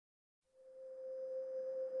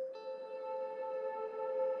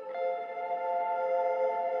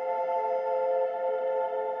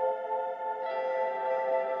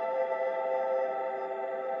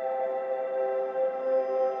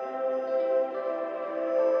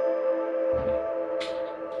I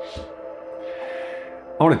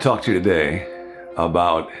want to talk to you today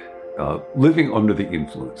about living under the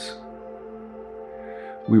influence.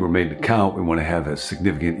 We were made to count. We want to have a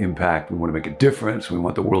significant impact. We want to make a difference. We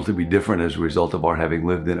want the world to be different as a result of our having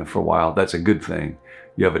lived in it for a while. That's a good thing.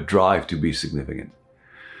 You have a drive to be significant.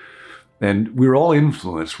 And we're all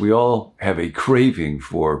influenced. We all have a craving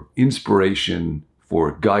for inspiration,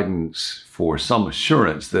 for guidance, for some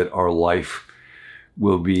assurance that our life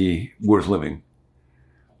will be worth living.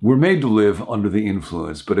 We're made to live under the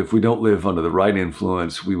influence, but if we don't live under the right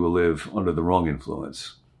influence, we will live under the wrong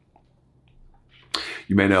influence.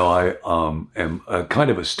 You may know I am a kind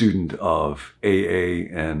of a student of AA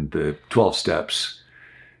and the 12 steps,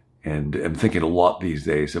 and am thinking a lot these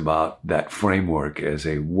days about that framework as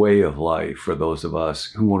a way of life for those of us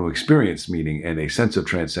who want to experience meaning and a sense of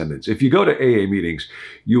transcendence. If you go to AA meetings,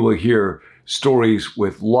 you will hear stories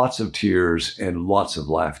with lots of tears and lots of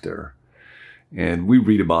laughter. And we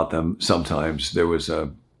read about them sometimes. There was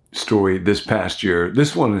a story this past year.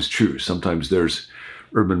 This one is true. Sometimes there's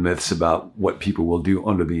urban myths about what people will do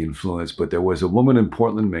under the influence. But there was a woman in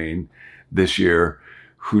Portland, Maine this year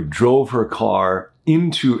who drove her car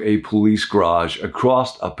into a police garage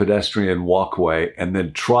across a pedestrian walkway and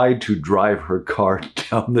then tried to drive her car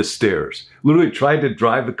down the stairs. Literally tried to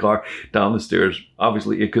drive the car down the stairs.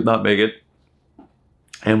 Obviously, it could not make it.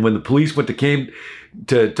 And when the police came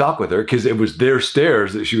to talk with her, because it was their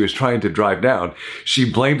stairs that she was trying to drive down,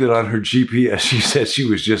 she blamed it on her GPS. She said she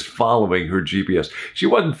was just following her GPS. She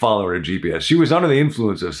wasn't following her GPS. She was under the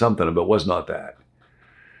influence of something, but was not that.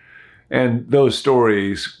 And those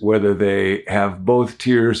stories, whether they have both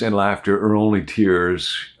tears and laughter or only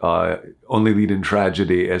tears, only lead in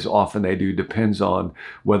tragedy, as often they do, depends on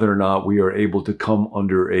whether or not we are able to come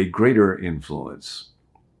under a greater influence.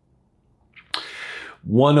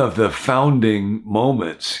 One of the founding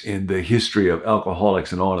moments in the history of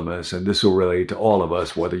Alcoholics Anonymous, and this will relate to all of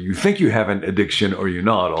us, whether you think you have an addiction or you're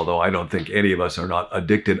not, although I don't think any of us are not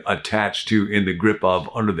addicted, attached to, in the grip of,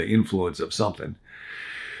 under the influence of something.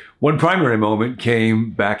 One primary moment came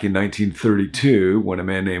back in 1932 when a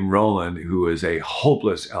man named Roland, who is a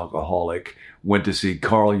hopeless alcoholic, went to see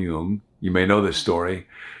Carl Jung. You may know this story.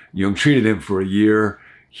 Jung treated him for a year.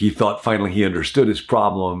 He thought finally he understood his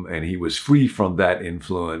problem and he was free from that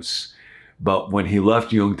influence. But when he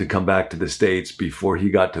left Jung to come back to the States, before he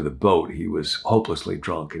got to the boat, he was hopelessly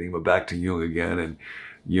drunk. And he went back to Jung again. And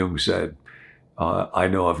Jung said, I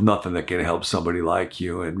know of nothing that can help somebody like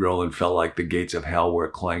you. And Roland felt like the gates of hell were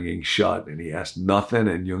clanging shut. And he asked nothing.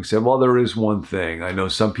 And Jung said, well, there is one thing. I know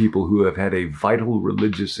some people who have had a vital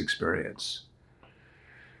religious experience.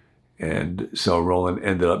 And so Roland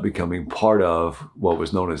ended up becoming part of what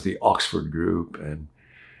was known as the Oxford Group. And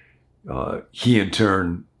he in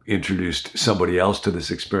turn introduced somebody else to this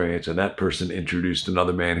experience. And that person introduced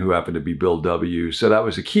another man who happened to be Bill W. So that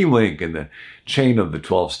was a key link in the chain of the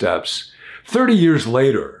 12 steps. 30 years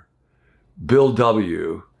later, Bill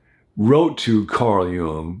W. wrote to Carl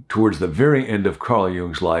Jung towards the very end of Carl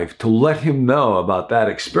Jung's life to let him know about that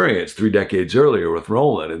experience 3 decades earlier with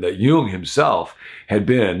Roland, and that Jung himself had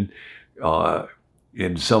been,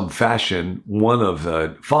 in some fashion, one of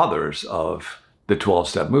the fathers of the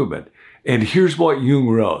 12-step movement. And here's what Jung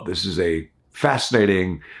wrote. This is a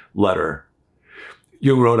fascinating letter.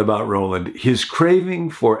 Jung wrote about Roland. His craving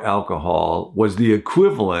for alcohol was the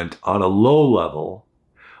equivalent on a low level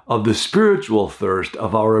of the spiritual thirst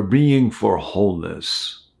of our being for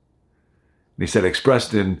wholeness. And he said,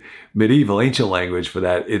 expressed in medieval ancient language for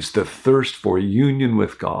that, it's the thirst for union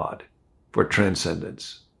with God, for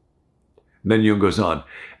transcendence. And then Jung goes on,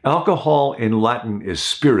 alcohol in Latin is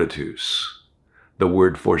spiritus, the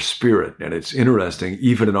word for spirit. And it's interesting,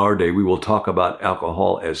 even in our day, we will talk about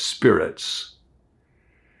alcohol as spirits.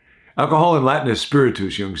 Alcohol in Latin is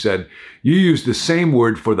spiritus, Jung said. You use the same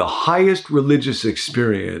word for the highest religious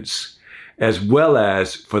experience as well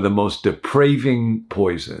as for the most depraving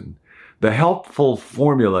poison. The helpful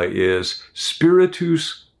formula is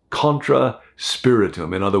spiritus contra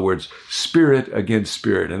spiritum. In other words, spirit against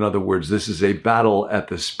spirit. In other words, this is a battle at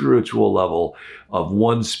the spiritual level of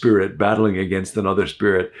one spirit battling against another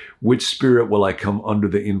spirit. Which spirit will I come under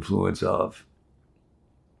the influence of?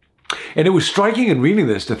 And it was striking in reading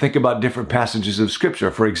this to think about different passages of Scripture.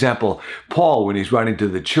 For example, Paul, when he's writing to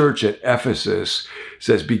the church at Ephesus,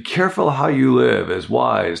 says, be careful how you live, as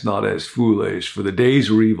wise, not as foolish, for the days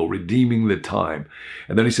are evil, redeeming the time.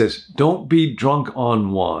 And then he says, don't be drunk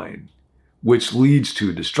on wine, which leads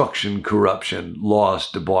to destruction, corruption, loss,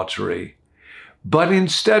 debauchery, but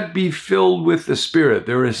instead be filled with the Spirit.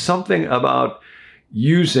 There is something about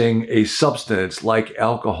using a substance like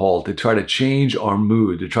alcohol to try to change our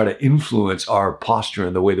mood, to try to influence our posture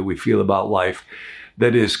and the way that we feel about life,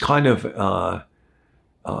 that is kind of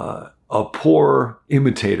a poor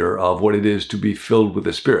imitator of what it is to be filled with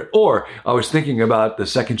the Spirit. Or I was thinking about the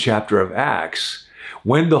second chapter of Acts,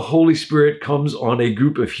 when the Holy Spirit comes on a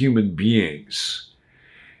group of human beings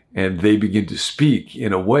and they begin to speak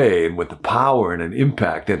in a way and with the power and an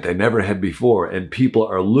impact that they never had before, and people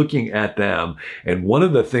are looking at them. And one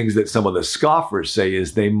of the things that some of the scoffers say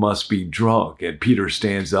is they must be drunk. And Peter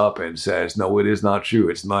stands up and says, no, it is not true.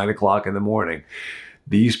 It's 9 o'clock in the morning.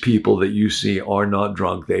 These people that you see are not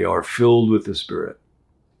drunk. They are filled with the Spirit.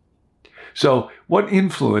 So what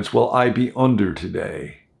influence will I be under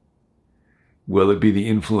today? Will it be the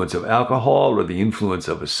influence of alcohol, or the influence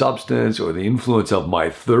of a substance, or the influence of my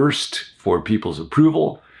thirst for people's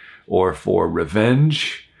approval, or for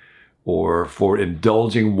revenge, or for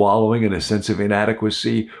indulging, wallowing in a sense of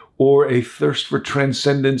inadequacy, or a thirst for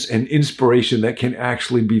transcendence and inspiration that can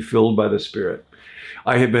actually be filled by the Spirit?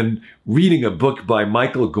 I have been reading a book by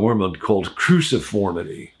Michael Gorman called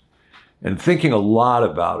Cruciformity, and thinking a lot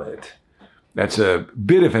about it. That's a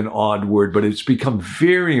bit of an odd word, but it's become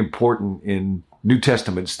very important in New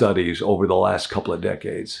Testament studies over the last couple of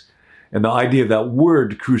decades. And the idea of that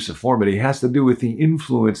word cruciformity has to do with the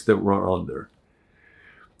influence that we're under.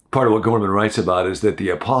 Part of what Gorman writes about is that the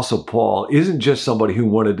Apostle Paul isn't just somebody who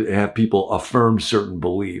wanted to have people affirm certain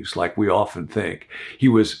beliefs like we often think. He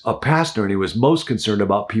was a pastor, and he was most concerned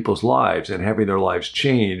about people's lives and having their lives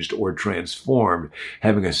changed or transformed,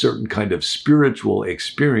 having a certain kind of spiritual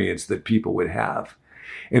experience that people would have.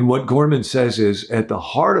 And what Gorman says is, at the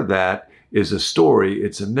heart of that is a story,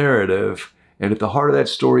 it's a narrative, and at the heart of that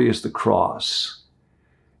story is the cross.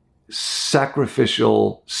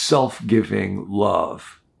 Sacrificial, self-giving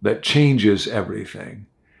love that changes everything.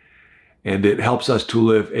 And it helps us to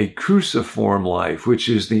live a cruciform life, which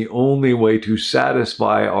is the only way to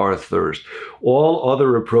satisfy our thirst. All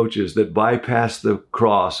other approaches that bypass the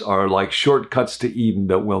cross are like shortcuts to Eden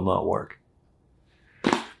that will not work.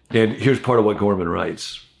 And here's part of what Gorman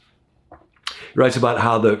writes. He writes about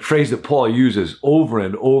how the phrase that Paul uses over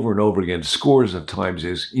and over and over again, scores of times,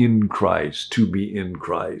 is in Christ, to be in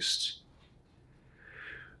Christ.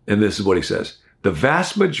 And this is what he says. The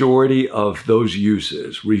vast majority of those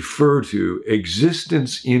uses refer to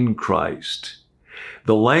existence in Christ.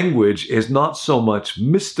 The language is not so much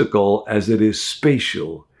mystical as it is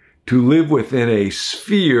spatial, to live within a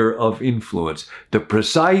sphere of influence. The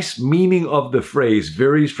precise meaning of the phrase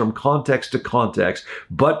varies from context to context,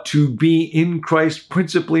 but to be in Christ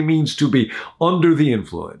principally means to be under the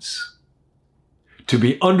influence. To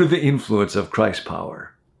be under the influence of Christ's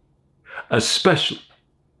power, especially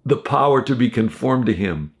the power to be conformed to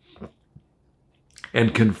him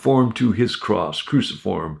and conformed to his cross,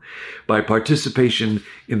 cruciform, by participation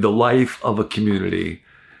in the life of a community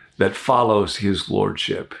that follows his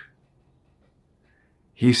lordship.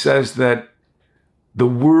 He says that the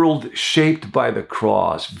world shaped by the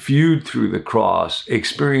cross, viewed through the cross,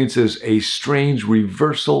 experiences a strange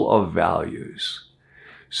reversal of values,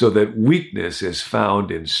 so that weakness is found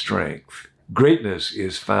in strength. Greatness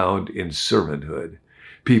is found in servanthood.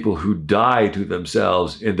 People who die to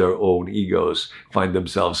themselves in their own egos find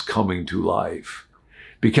themselves coming to life.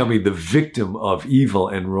 Becoming the victim of evil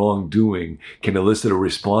and wrongdoing can elicit a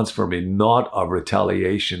response from me, not of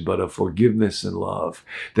retaliation, but of forgiveness and love.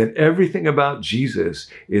 That everything about Jesus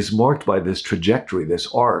is marked by this trajectory, this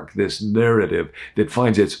arc, this narrative that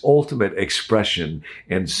finds its ultimate expression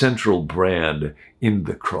and central brand in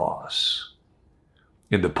the cross,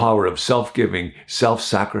 in the power of self-giving,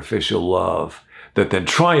 self-sacrificial love that then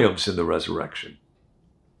triumphs in the resurrection.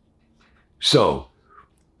 So,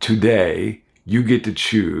 today, you get to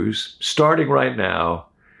choose, starting right now,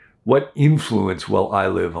 what influence will I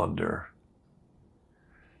live under?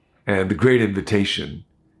 And the great invitation,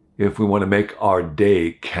 if we want to make our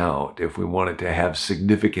day count, if we want it to have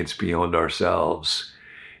significance beyond ourselves,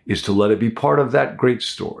 is to let it be part of that great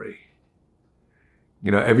story.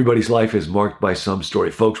 You know, everybody's life is marked by some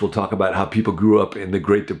story. Folks will talk about how people grew up in the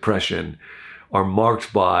Great Depression are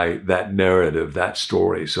marked by that narrative, that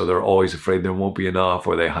story. So they're always afraid there won't be enough,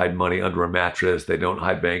 or they hide money under a mattress. They don't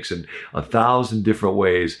hide banks. In 1,000 different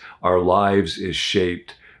ways, our lives is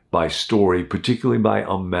shaped by story, particularly by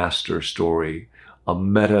a master story, a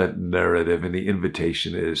meta narrative. And the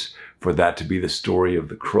invitation is for that to be the story of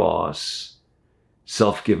the cross,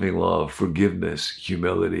 self-giving love, forgiveness,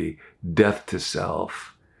 humility, death to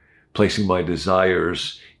self, placing my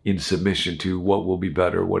desires in submission to what will be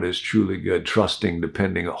better, what is truly good, trusting,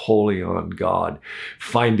 depending wholly on God,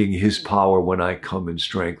 finding his power when I come in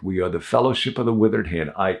strength. We are the fellowship of the withered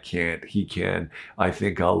hand. I can't, he can. I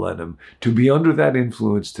think I'll let him. To be under that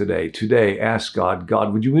influence today, ask God,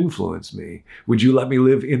 God, would you influence me? Would you let me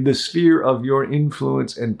live in the sphere of your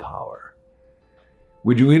influence and power?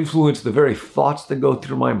 Would you influence the very thoughts that go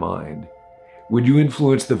through my mind? Would you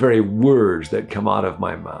influence the very words that come out of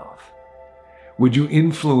my mouth? Would you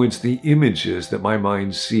influence the images that my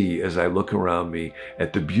mind see as I look around me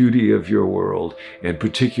at the beauty of your world, and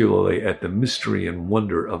particularly at the mystery and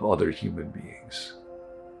wonder of other human beings?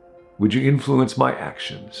 Would you influence my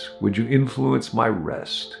actions? Would you influence my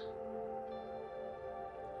rest?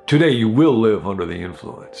 Today you will live under the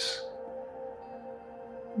influence.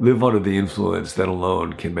 Live under the influence that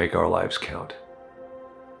alone can make our lives count.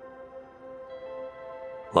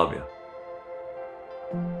 Love you.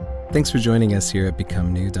 Thanks for joining us here at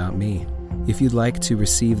BecomeNew.me. If you'd like to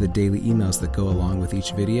receive the daily emails that go along with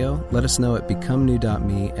each video, let us know at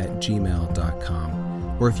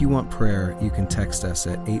becomenew.me@gmail.com. Or if you want prayer, you can text us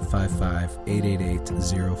at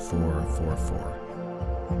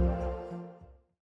 855-888-0444.